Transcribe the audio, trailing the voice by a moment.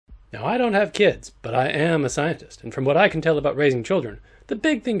Now, I don't have kids, but I am a scientist, and from what I can tell about raising children, the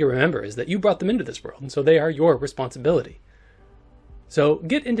big thing to remember is that you brought them into this world, and so they are your responsibility. So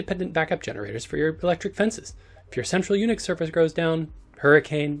get independent backup generators for your electric fences. If your central Unix service goes down,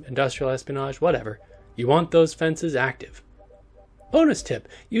 hurricane, industrial espionage, whatever, you want those fences active. Bonus tip,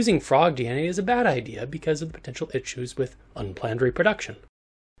 using frog DNA is a bad idea because of the potential issues with unplanned reproduction.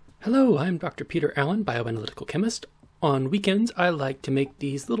 Hello, I'm Dr. Peter Allen, bioanalytical chemist. On weekends, I like to make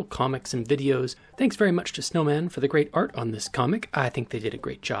these little comics and videos. Thanks very much to Snowman for the great art on this comic. I think they did a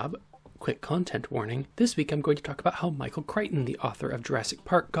great job. Quick content warning. This week I'm going to talk about how Michael Crichton, the author of Jurassic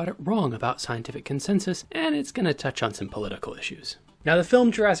Park, got it wrong about scientific consensus, and it's going to touch on some political issues. Now, the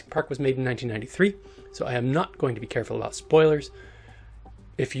film Jurassic Park was made in 1993, so I am not going to be careful about spoilers.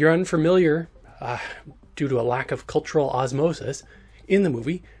 If you're unfamiliar, due to a lack of cultural osmosis, in the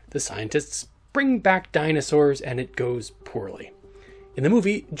movie, the scientists bring back dinosaurs and it goes poorly. In the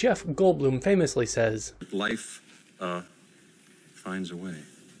movie, Jeff Goldblum famously says, "Life finds a way."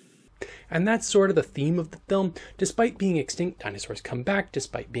 And that's sort of the theme of the film. Despite being extinct, dinosaurs come back.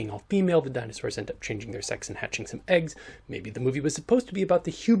 Despite being all female, the dinosaurs end up changing their sex and hatching some eggs. Maybe the movie was supposed to be about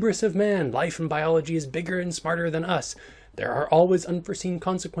the hubris of man. Life and biology is bigger and smarter than us. There are always unforeseen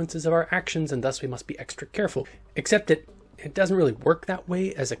consequences of our actions, and thus we must be extra careful. Except it doesn't really work that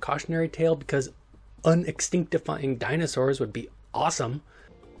way as a cautionary tale, because unextinctifying dinosaurs would be awesome.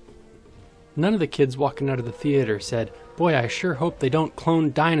 None of the kids walking out of the theater said, "Boy, I sure hope they don't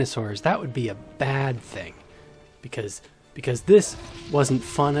clone dinosaurs. That would be a bad thing." Because this wasn't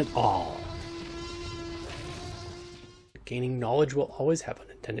fun at all. Gaining knowledge will always have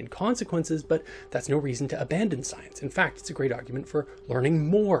unintended consequences, but that's no reason to abandon science. In fact, it's a great argument for learning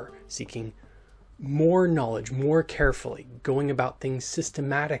more, seeking more knowledge more carefully, going about things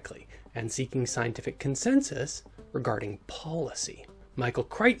systematically, and seeking scientific consensus regarding policy. Michael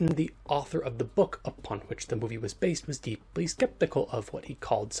Crichton, the author of the book upon which the movie was based, was deeply skeptical of what he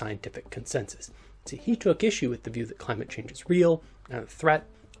called scientific consensus. So he took issue with the view that climate change is real and a threat.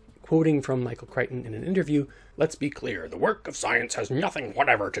 Quoting from Michael Crichton in an interview, "Let's be clear, the work of science has nothing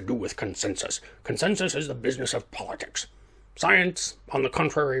whatever to do with consensus. Consensus is the business of politics. Science, on the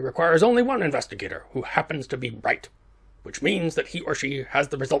contrary, requires only one investigator who happens to be right, which means that he or she has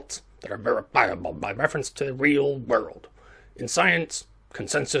the results that are verifiable by reference to the real world. In science,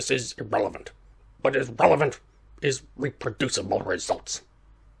 consensus is irrelevant. What is relevant is reproducible results."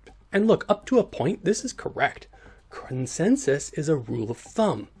 And look, up to a point, this is correct. Consensus is a rule of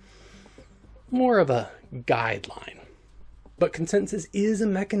thumb, more of a guideline. But consensus is a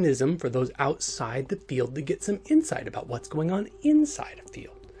mechanism for those outside the field to get some insight about what's going on inside a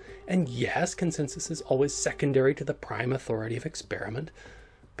field. And yes, consensus is always secondary to the prime authority of experiment.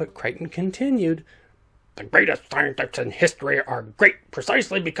 But Crichton continued, "The greatest scientists in history are great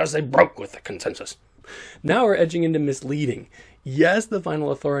precisely because they broke with the consensus." Now we're edging into misleading. Yes, the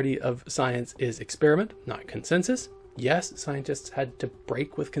final authority of science is experiment, not consensus. Yes, scientists had to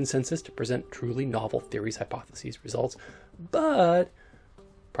break with consensus to present truly novel theories, hypotheses, results. But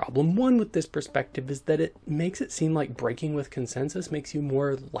problem one with this perspective is that it makes it seem like breaking with consensus makes you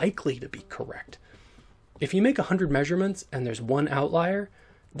more likely to be correct. If you make 100 measurements and there's one outlier,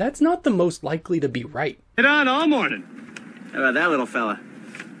 that's not the most likely to be right. Get on all morning. How about that little fella?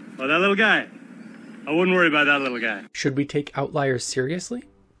 Well, that little guy. I wouldn't worry about that little guy. Should we take outliers seriously?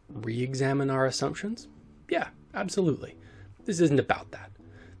 Re-examine our assumptions? Yeah, absolutely. This isn't about that.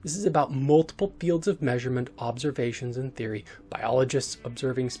 This is about multiple fields of measurement, observations, and theory. Biologists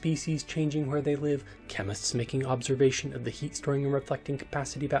observing species changing where they live, chemists making observation of the heat storing and reflecting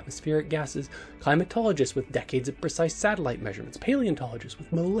capacity of atmospheric gases, climatologists with decades of precise satellite measurements, paleontologists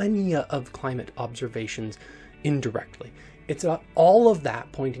with millennia of climate observations indirectly. It's about all of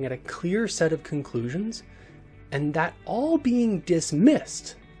that pointing at a clear set of conclusions, and that all being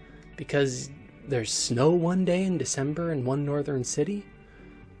dismissed because there's snow one day in December in one northern city.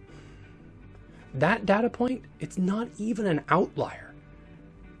 That data point, it's not even an outlier.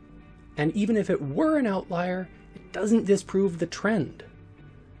 And even if it were an outlier, it doesn't disprove the trend.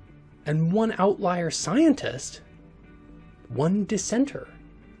 And one outlier scientist, one dissenter,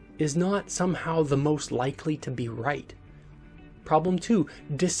 is not somehow the most likely to be right. Problem two,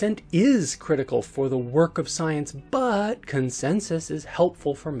 dissent is critical for the work of science, but consensus is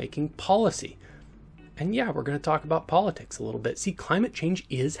helpful for making policy. And yeah, we're going to talk about politics a little bit. See, climate change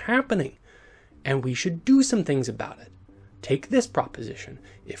is happening, and we should do some things about it. Take this proposition.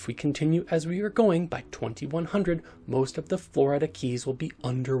 If we continue as we are going, by 2100, most of the Florida Keys will be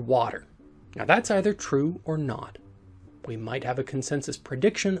underwater. Now that's either true or not. We might have a consensus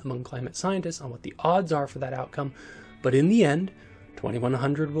prediction among climate scientists on what the odds are for that outcome, but in the end,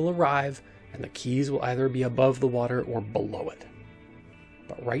 2100 will arrive, and the keys will either be above the water or below it.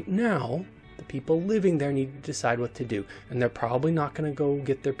 But right now, the people living there need to decide what to do, and they're probably not going to go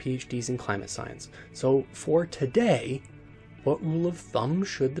get their PhDs in climate science. So for today, what rule of thumb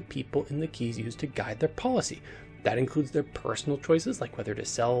should the people in the keys use to guide their policy? That includes their personal choices, like whether to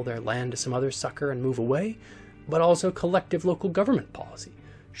sell their land to some other sucker and move away, but also collective local government policy.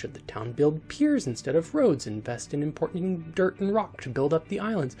 Should the town build piers instead of roads, invest in importing dirt and rock to build up the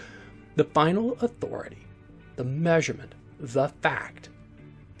islands? The final authority, the measurement, the fact,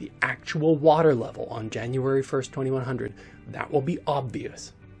 the actual water level on January 1st, 2100, that will be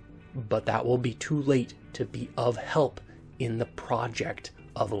obvious, but that will be too late to be of help in the project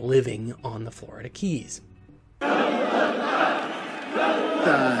of living on the Florida Keys. The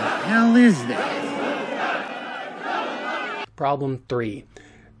hell is that? Problem 3.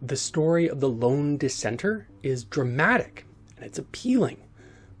 The story of the lone dissenter is dramatic and it's appealing,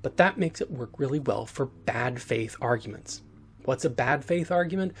 but that makes it work really well for bad faith arguments. What's a bad faith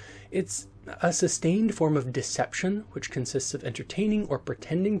argument? It's a sustained form of deception which consists of entertaining or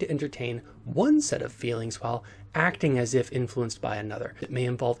pretending to entertain one set of feelings while acting as if influenced by another. It may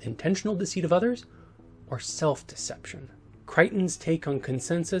involve intentional deceit of others or self-deception. Crichton's take on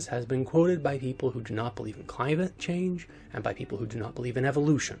consensus has been quoted by people who do not believe in climate change and by people who do not believe in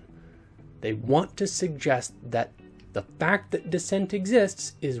evolution. They want to suggest that the fact that dissent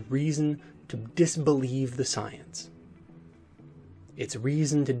exists is reason to disbelieve the science. It's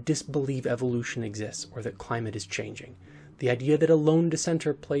reason to disbelieve evolution exists or that climate is changing. The idea that a lone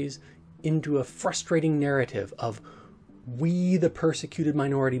dissenter plays into a frustrating narrative of we, the persecuted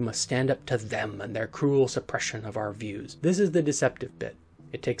minority, must stand up to them and their cruel suppression of our views. This is the deceptive bit.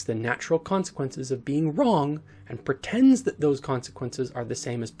 It takes the natural consequences of being wrong and pretends that those consequences are the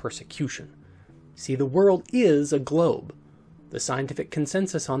same as persecution. See, the world is a globe. The scientific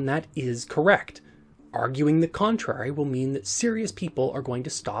consensus on that is correct. Arguing the contrary will mean that serious people are going to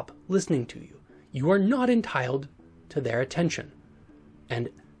stop listening to you. You are not entitled to their attention. And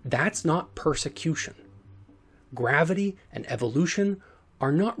that's not persecution. Gravity and evolution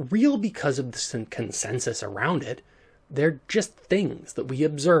are not real because of the consensus around it. They're just things that we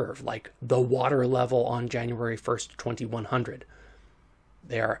observe, like the water level on January 1st, 2100.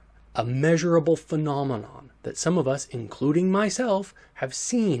 They are a measurable phenomenon that some of us, including myself, have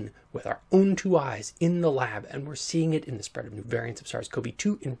seen with our own two eyes in the lab, and we're seeing it in the spread of new variants of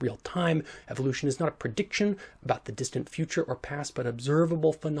SARS-CoV-2 in real time. Evolution is not a prediction about the distant future or past, but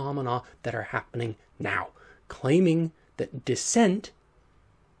observable phenomena that are happening now. Claiming that dissent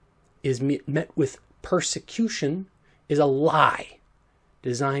is met with persecution is a lie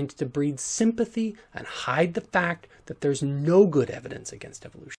designed to breed sympathy and hide the fact that there's no good evidence against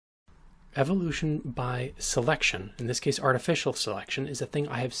evolution. Evolution by selection, in this case artificial selection, is a thing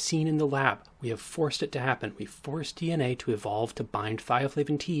I have seen in the lab. We have forced it to happen. We forced DNA to evolve to bind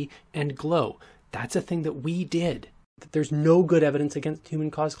Thioflavin T and glow. That's a thing that we did. That there's no good evidence against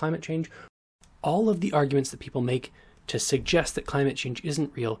human-caused climate change. All of the arguments that people make to suggest that climate change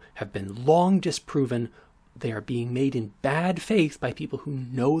isn't real have been long disproven. They are being made in bad faith by people who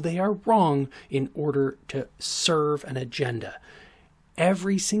know they are wrong in order to serve an agenda.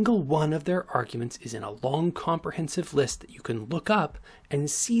 Every single one of their arguments is in a long, comprehensive list that you can look up and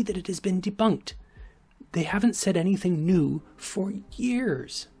see that it has been debunked. They haven't said anything new for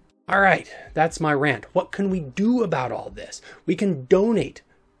years. All right, that's my rant. What can we do about all this? We can donate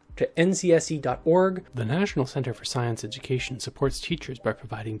to ncsc.org. The National Center for Science Education supports teachers by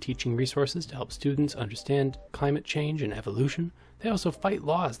providing teaching resources to help students understand climate change and evolution. They also fight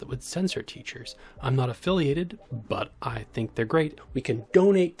laws that would censor teachers. I'm not affiliated, but I think they're great. We can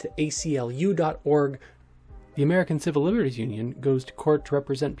donate to aclu.org. The American Civil Liberties Union goes to court to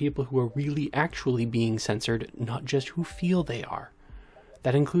represent people who are really actually being censored, not just who feel they are.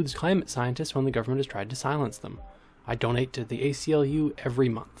 That includes climate scientists when the government has tried to silence them. I donate to the ACLU every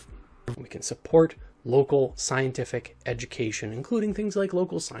month. We can support local scientific education, including things like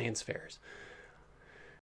local science fairs.